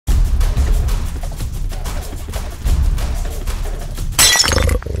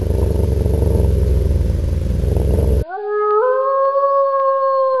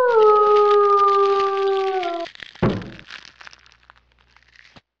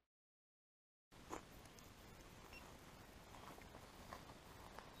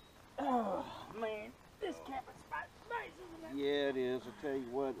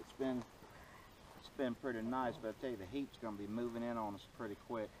been pretty nice, but I tell you, the heat's going to be moving in on us pretty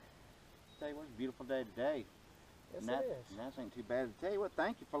quick. Tell you what, it's a beautiful day today. Yes, and it is. And that ain't too bad. I tell you what,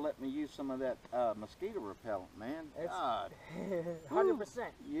 thank you for letting me use some of that mosquito repellent, man. It's God. 100%.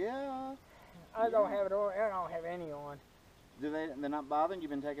 Yeah. I don't have it on. I don't have any on. They're not bothering?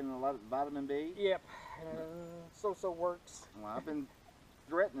 You've been taking a lot of vitamin B? Yep. So works. Well, I've been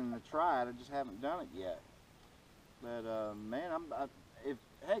threatening to try it. I just haven't done it yet. But man,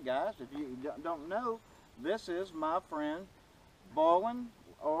 hey guys, if you don't know, this is my friend Boylan,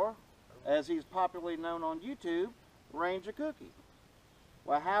 or as he's popularly known on YouTube, Ranger Kooky.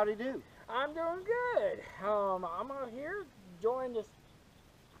 Well, howdy do. I'm doing good. I'm out here enjoying this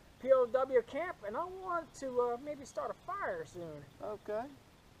POW camp, and I want to maybe start a fire soon. Okay.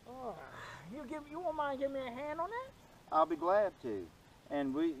 You won't mind giving me a hand on that? I'll be glad to.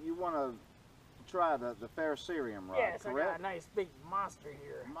 And you want to try the ferrocerium rod, yes, correct? I got a nice big monster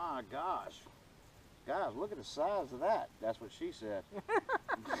here. My gosh. Guys, look at the size of that. That's what she said.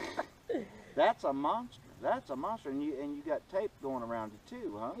 That's a monster. That's a monster. And you got tape going around it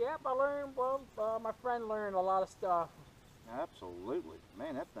too, huh? Yep, I learned, well, my friend learned a lot of stuff. Absolutely.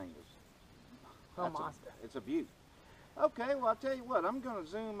 Man, that thing is A monster. It's a beaut. Okay, well, I'll tell you what. I'm going to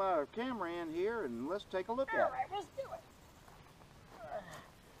zoom our camera in here and let's take a look at it. All right, let's do it.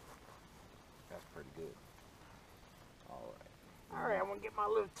 That's pretty good. All right. All right, I'm going to get my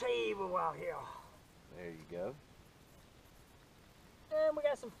little table out here. There you go. And we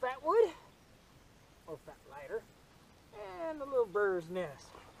got some fat wood, or fat lighter, and a little bird's nest.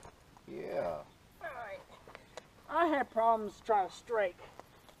 Yeah. Alright. I had problems trying to strike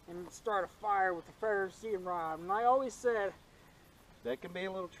and start a fire with the ferrocerium rod, and I always said... That can be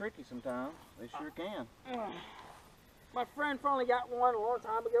a little tricky sometimes. They sure can. My friend finally got one a long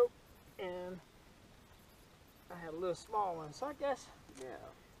time ago, and I had a little small one, so I guess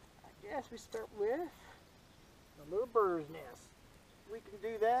we start with a little bird's nest. We can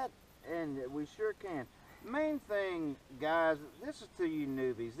do that, and we sure can. Main thing, guys, this is to you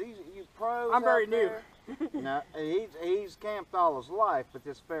newbies. These you pros. I'm very new. No, he's camped all his life, but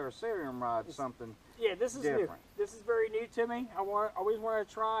this ferrocerium rod's something. Yeah, this is different. new. This is very new to me. I always wanted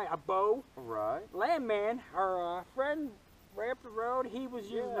to try a bow. Right. Landman, our friend right up the road, he was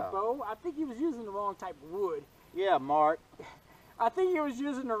using a bow. I think he was using the wrong type of wood. Yeah, Mark. I think he was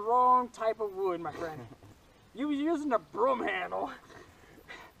using the wrong type of wood, my friend. You was using a broom handle.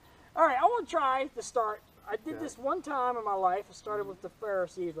 All right, I want to try to start. I did this one time in my life. I started with the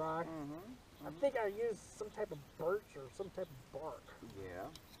ferrocerium rod. I think I used some type of birch or some type of bark. Yeah.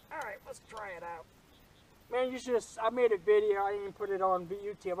 All right, let's try it out. Man, I made a video. I didn't even put it on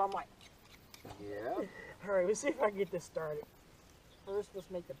YouTube. I'm like, yeah. All right, let's see if I can get this started. First, let's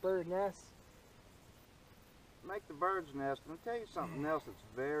make the bird nest. Make the bird's nest. And I'll tell you something else that's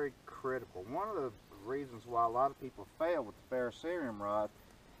very critical. One of the reasons why a lot of people fail with the ferrocerium rod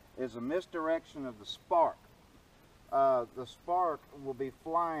is a misdirection of the spark. The spark will be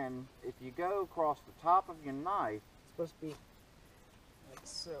flying if you go across the top of your knife. It's supposed to be like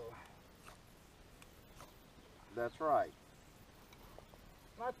so. That's right.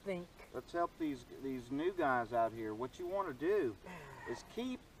 I think. Let's help these new guys out here. What you want to do is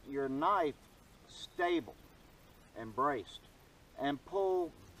keep your knife stable and braced and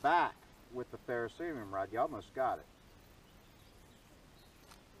pull back with the ferrocerium rod. You almost got it.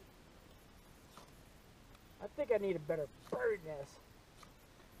 I think I need a better bird nest.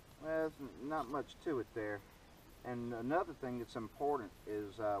 Well, there's not much to it there. And another thing that's important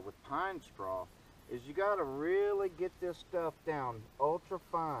is with pine straw is you got to really get this stuff down ultra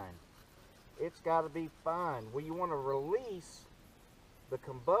fine. It's got to be fine. Well, you want to release the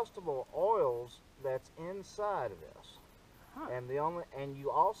combustible oils that's inside of this. And you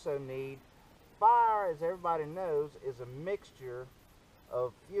also need fire, as everybody knows, is a mixture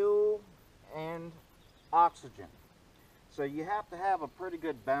of fuel and oxygen. So you have to have a pretty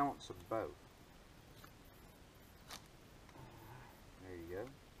good balance of both. There you go.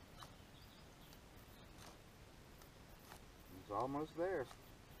 It's almost there.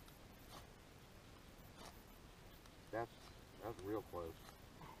 That's real close.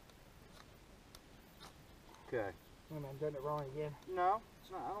 Okay. I'm doing it wrong again. No,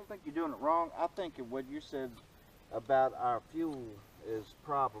 it's not. I don't think you're doing it wrong. I think what you said about our fuel is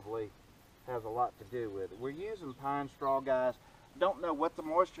probably has a lot to do with it. We're using pine straw, guys. Don't know what the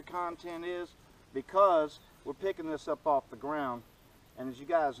moisture content is because we're picking this up off the ground. And as you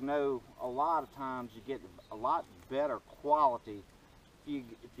guys know, a lot of times you get a lot better quality if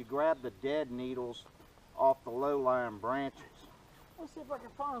you grab the dead needles off the low-lying branches. Let's see if I can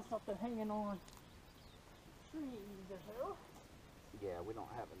find something hanging on trees. Yeah, we don't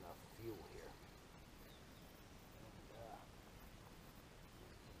have enough fuel here.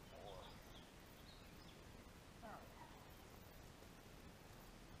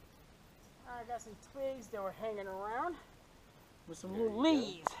 got some twigs that were hanging around with some There little you go.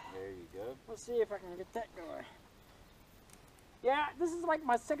 leaves. There you go. Let's see if I can get that going. Yeah, this is like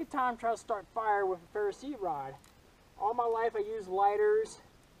my second time trying to start fire with a Ferris heat rod. All my life I used lighters.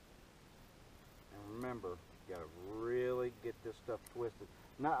 And remember, you gotta really get this stuff twisted.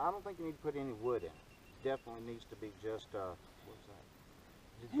 Now, I don't think you need to put any wood in it. Definitely needs to be just, what's that?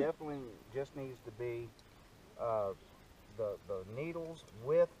 It definitely just needs to be the needles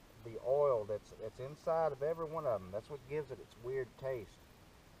with the oil that's inside of every one of them. That's what gives it its weird taste.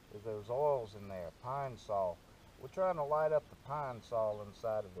 Is those oils in there, pine sol. We're trying to light up the pine sol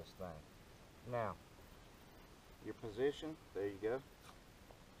inside of this thing. Now, your position, there you go.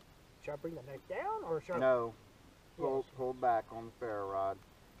 Should I bring the knife down or should I? No, pull back on the ferro rod.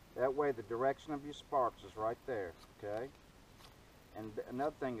 That way the direction of your sparks is right there, okay? And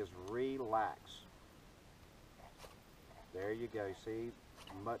another thing is relax. There you go, see?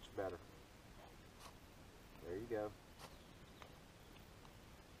 Much better. There you go.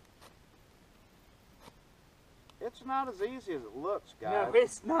 It's not as easy as it looks, guys. No,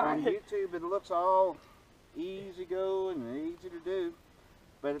 it's not. On YouTube it looks all easy going and easy to do,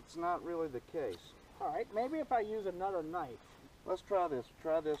 but it's not really the case. Alright, maybe if I use another knife. Let's try this.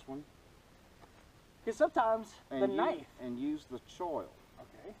 Try this one. Because sometimes the knife. And use the choil.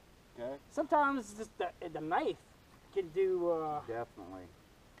 Okay. Okay? Sometimes just the knife can do. Definitely.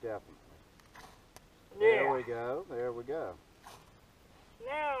 Definitely. Yeah. There we go. There we go.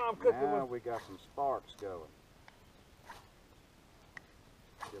 Now I'm cooking Now with. we got some sparks going.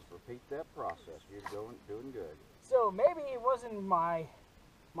 Just repeat that process. You're doing good. So maybe it wasn't my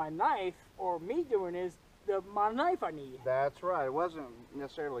knife or me doing this. My knife I need. That's right. It wasn't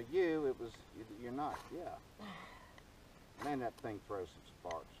necessarily you. It was your knife. Yeah. Man, that thing throws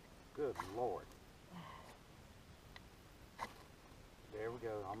some sparks. Good Lord. There we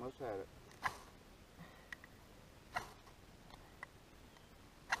go. Almost had it.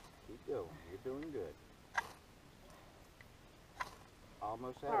 Keep going. You're doing good.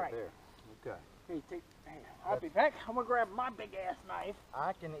 Almost had All right. it there. Okay. Hey, I'll be back. I'm gonna grab my big ass knife.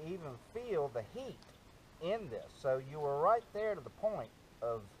 I can even feel the heat in this. So you were right there to the point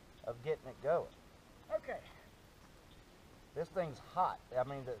of getting it going. Okay. This thing's hot. I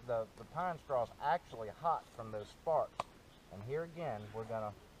mean, the pine straw is actually hot from those sparks. And here again, we're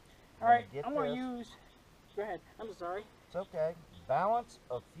gonna. All right. Get I'm gonna this. use. Go ahead. I'm sorry. It's okay. Balance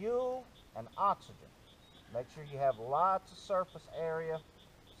of fuel and oxygen. Make sure you have lots of surface area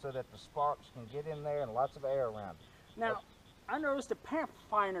so that the sparks can get in there and lots of air around it. Now, I noticed the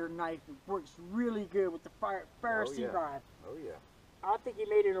Pathfinder knife works really good with the Ferris heat rod. Oh yeah. I think he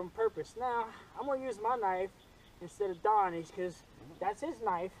made it on purpose. Now, I'm gonna use my knife instead of Donny's because that's his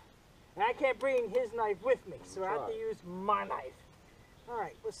knife, and I can't bring his knife with me, so I have to use my knife. All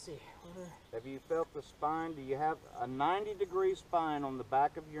right, let's see. Have you felt the spine? Do you have a 90-degree spine on the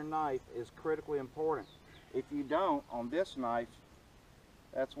back of your knife is critically important. If you don't, on this knife,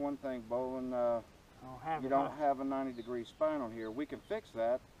 that's one thing, Boylan, you don't have a 90-degree spine on here. We can fix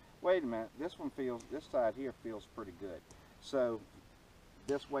that. Wait a minute, this side here feels pretty good. So,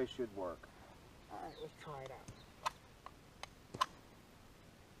 this way should work. All right, let's try it out.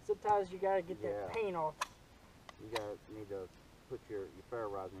 Sometimes you gotta get that paint off. You need to put your ferro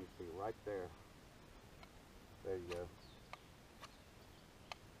rod needs to be right there. There you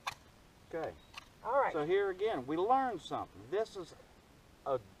go. Okay. All right. So here again, we learned something. This is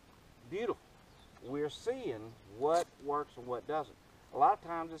beautiful. We're seeing what works and what doesn't. A lot of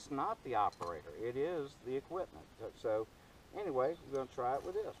times it's not the operator. It is the equipment. So anyway, we're going to try it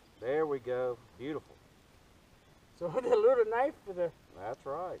with this. There we go. Beautiful. So with the little knife for the... That's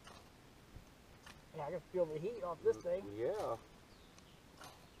right. Yeah, I can feel the heat off this thing. Yeah.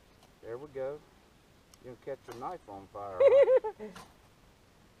 There we go. You're going to catch your knife on fire.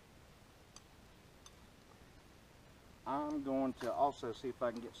 I'm going to also see if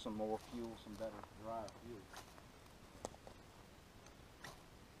I can get some more fuel, some better dry fuel.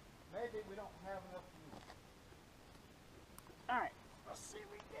 Maybe we don't have enough fuel. Alright, let's see if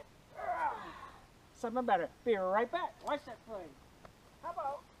we get something better. Be right back. Watch that flame. How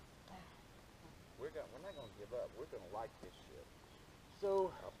about? We're not going to give up. We're going to like this shit.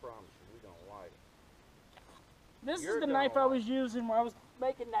 So, I promise you, we're going to like it. This is the knife I was using when I was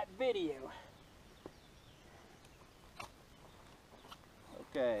making that video.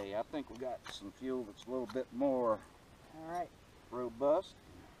 Okay, I think we got some fuel that's a little bit more robust.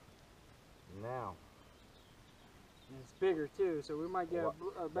 Now. And it's bigger too, so we might get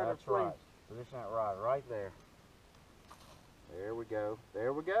a better flame. Right. Position that rod right there. There we go.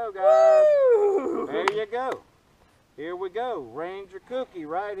 There we go, guys. Woo! There you go. Here we go. Ranger Kooky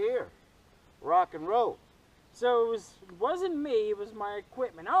right here. rock and roll. So it wasn't me, it was my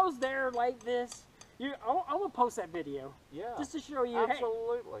equipment. I was there like this. I will post that video. Yeah. Just to show you.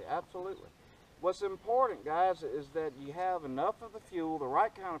 Absolutely, absolutely. What's important, guys, is that you have enough of the fuel, the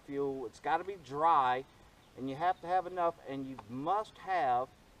right kind of fuel. It's got to be dry, and you have to have enough, and you must have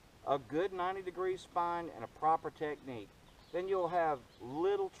a good 90-degree spine and a proper technique. Then you'll have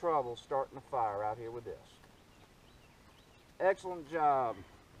little trouble starting a fire out here with this. Excellent job,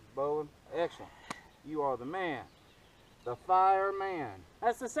 Boylan. Excellent. You are the man. The fireman.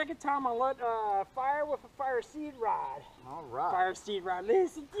 That's the second time I lit fire with a fire seed rod. All right. Fire seed rod.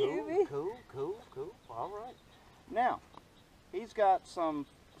 Listen to me. Cool. All right. Now, he's got some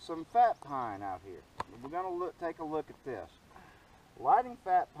fat pine out here. We're going to take a look at this. Lighting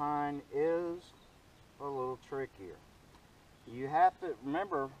fat pine is a little trickier. You have to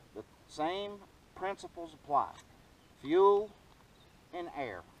remember the same principles apply. Fuel and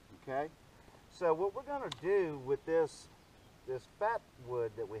air, okay? So what we're going to do with this fat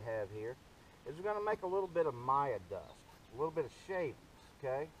wood that we have here is we're going to make a little bit of Maya dust, a little bit of shavings,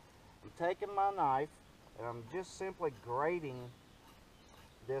 okay? I'm taking my knife and I'm just simply grating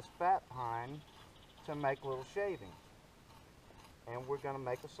this fat pine to make little shavings. And we're going to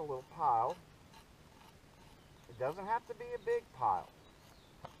make us a little pile. It doesn't have to be a big pile.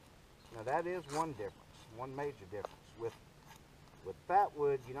 Now that is one difference, one major difference. With fat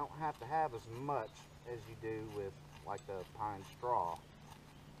wood, you don't have to have as much as you do with like the pine straw.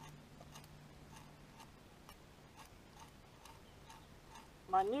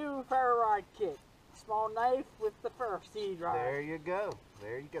 My new fire rod kit. Small knife with the fire seed rod. There you go.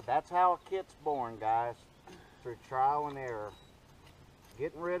 There you go. That's how a kit's born, guys. Through trial and error.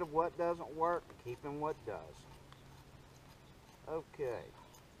 Getting rid of what doesn't work and keeping what does. Okay.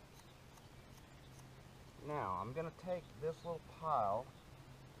 Now, I'm going to take this little pile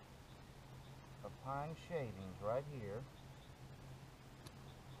of pine shavings right here.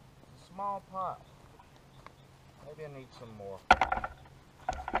 It's a small pile. Maybe I need some more.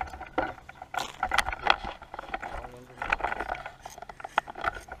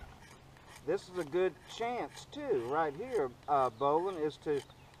 This is a good chance too, right here, Boylan, is to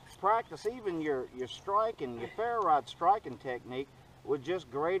practice even your striking, your ferro rod striking technique with just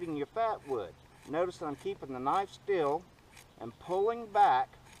grating your fat wood. Notice that I'm keeping the knife still and pulling back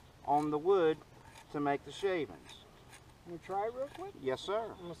on the wood to make the shavings. Can you try it real quick? Yes, sir.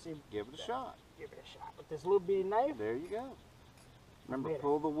 I'm gonna see. Give it a shot. Give it a shot with this little bitty knife. There you go. Remember,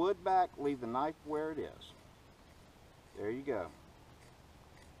 pull the wood back, leave the knife where it is. There you go.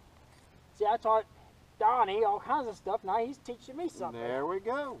 See, I taught Donnie all kinds of stuff. Now he's teaching me something. There we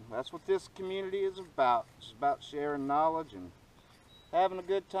go. That's what this community is about. It's about sharing knowledge and having a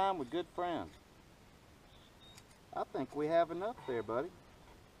good time with good friends. I think we have enough there, buddy.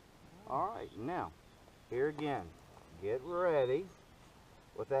 All right, now, here again. Get ready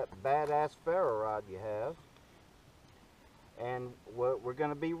with that badass ferro rod you have. And we're going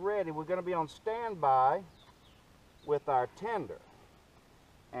to be ready. We're going to be on standby with our tender.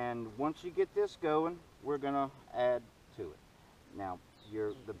 And once you get this going, we're going to add to it. Now,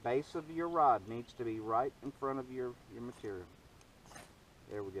 the base of your rod needs to be right in front of your material.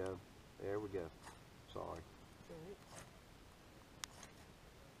 There we go. There we go. Sorry.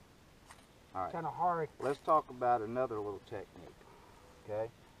 All right. Kind of hard. Let's talk about another little technique. Okay?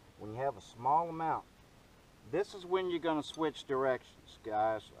 When you have a small amount, this is when you're going to switch directions,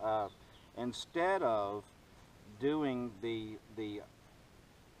 guys. Instead of doing the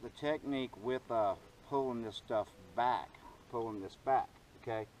technique with pulling this stuff back, pulling this back,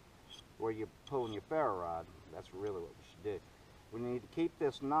 okay, where you're pulling your ferro rod, that's really what we should do. We need to keep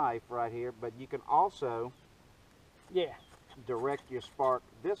this knife right here, but you can also direct your spark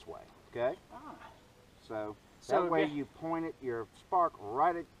this way, okay? So that way you point it, your spark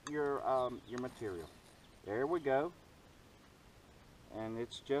right at your material. There we go. And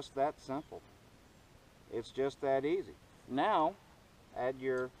it's just that simple. It's just that easy. Now,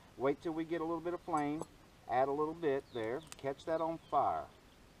 wait till we get a little bit of flame, add a little bit there, catch that on fire.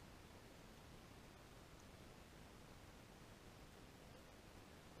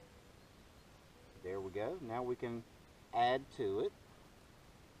 There we go. Now we can add to it.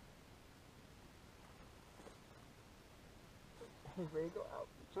 He's ready to go out.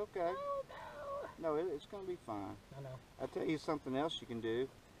 It's okay. No, it's going to be fine. I know. I'll tell you something else you can do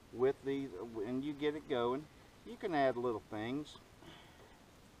with these. When you get it going, you can add little things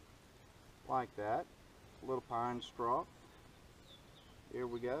like that. A little pine straw. Here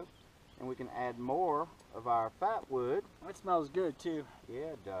we go. And we can add more of our fat wood. That smells good too. Yeah,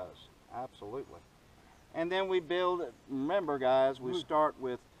 it does. Absolutely. And then we build, remember guys, we start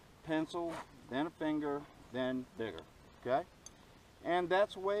with pencil, then a finger, then bigger, okay? And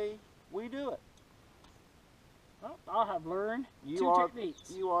that's the way we do it. Well, I have learned You two are,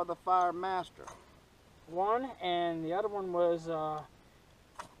 techniques. you are the fire master. One, and the other one was,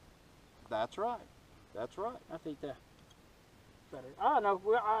 That's right. That's right. I think the better. I don't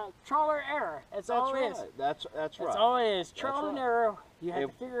know. Trial and error. That's all it is. That's right. That's all it is. Trial and error. You have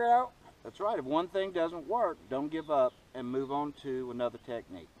to figure it out. That's right. If one thing doesn't work, don't give up and move on to another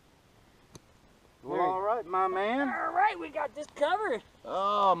technique. Well, all right, my man. All right, we got this covered.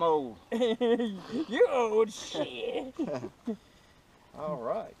 Oh, I'm old. You old shit. All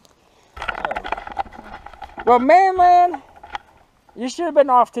right. Well, man, you should have been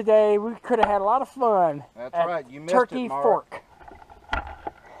off today. We could have had a lot of fun. That's at right. You missed Turkey it, Mark. Fork.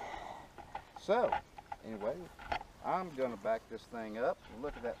 So, anyway, I'm going to back this thing up.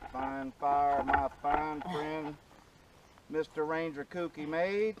 Look at that fine fire my fine friend, Mr. Ranger Kooky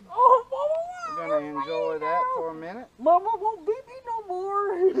made. Oh, Mama, We're going to enjoy that for a minute. Mama won't beat me no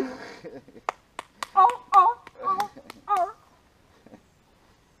more. Oh.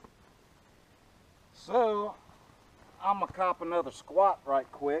 So, I'm going to cop another squat right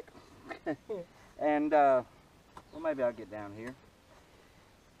quick. And, well, maybe I'll get down here.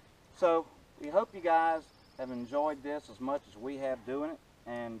 So, we hope you guys have enjoyed this as much as we have doing it.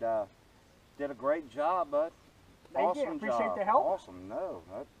 And did a great job, bud. Thank you. Awesome Appreciate job. the help. Awesome. No,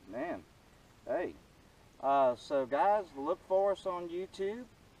 man. Hey. So, guys, look for us on YouTube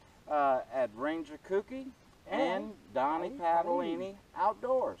at Ranger Kooky and Donny Pavolini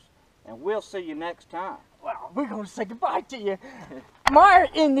Outdoors. And we'll see you next time. Well, we're going to say goodbye to you. My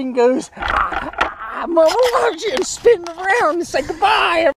ending goes, Mama, why don't you spin around and say goodbye?